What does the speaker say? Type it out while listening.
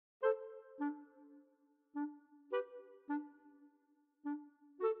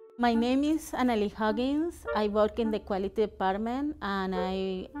My name is Anali Huggins. I work in the quality department and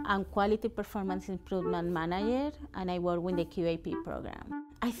I am quality performance improvement manager and I work with the QAP program.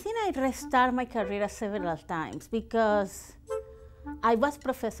 I think I restart my career several times because I was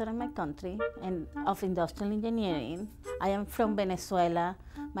professor in my country of industrial engineering. I am from Venezuela.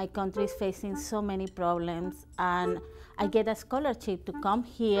 My country is facing so many problems and I get a scholarship to come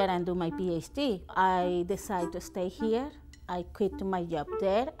here and do my PhD. I decide to stay here. I quit my job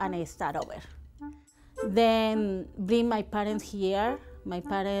there and I start over. Then bring my parents here. My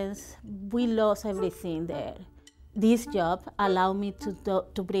parents, we lost everything there. This job allowed me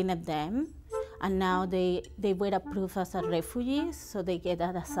to bring them, and now they were approved as a refugees, so they get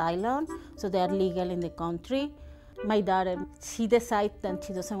an asylum, so they are legal in the country. My daughter, she decided that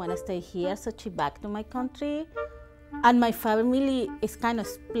she doesn't want to stay here, so she back to my country. And my family is kind of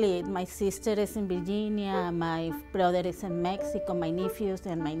split. My sister is in Virginia, my brother is in Mexico, my nephews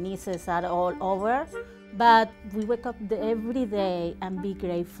and my nieces are all over. But we wake up every day and be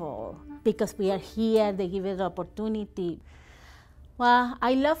grateful because we are here, they give us the opportunity. Well,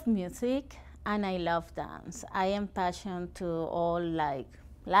 I love music and I love dance. I am passionate to all like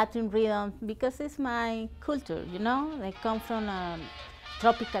Latin rhythm because it's my culture, you know? I come from a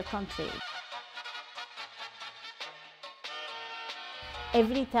tropical country.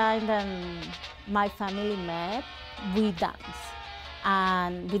 Every time that my family met, we dance.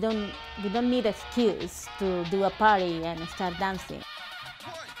 And we don't need an excuse to do a party and start dancing.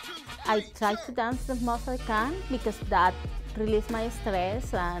 I try to dance the most I can because that releases my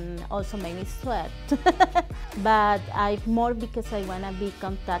stress and also makes me sweat. But I more because I want to be in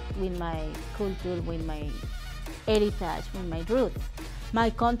contact with my culture, with my heritage, with my roots. My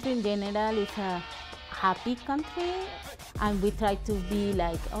country in general is a happy country, and we try to be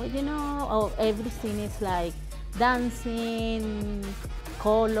like, everything is like dancing,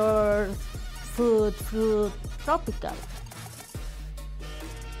 colors, food, fruit, tropical.